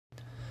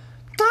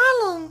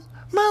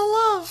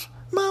My love,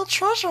 my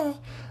treasure,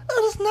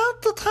 it is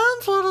not the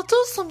time for you to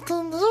do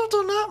something you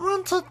do not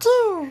want to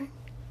do.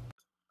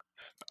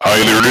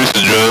 Either this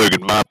is jug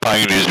and my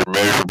pain is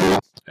immeasurable,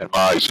 and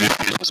my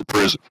existence is a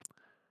prison.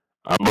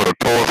 I'm but a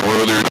toy for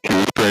others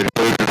to extract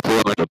pleasure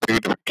for like a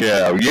pig to a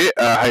cow. Yet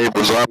I have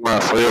resigned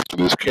myself to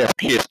this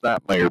Kafkaesque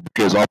nightmare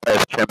because all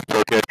past attempts to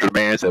protest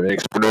demands have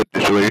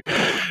expeditiously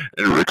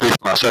increased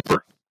my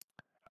supper.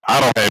 I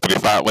don't have any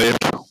fight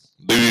left.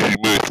 Do as you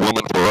wish,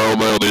 woman, for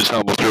although this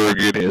humble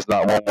surrogate has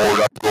not one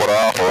word I'm going to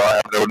offer, I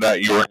have no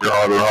doubt you earn your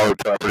heart and heart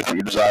to appreciate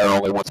your desire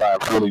only once I am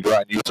truly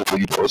dry and useless will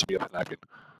you close me up and I can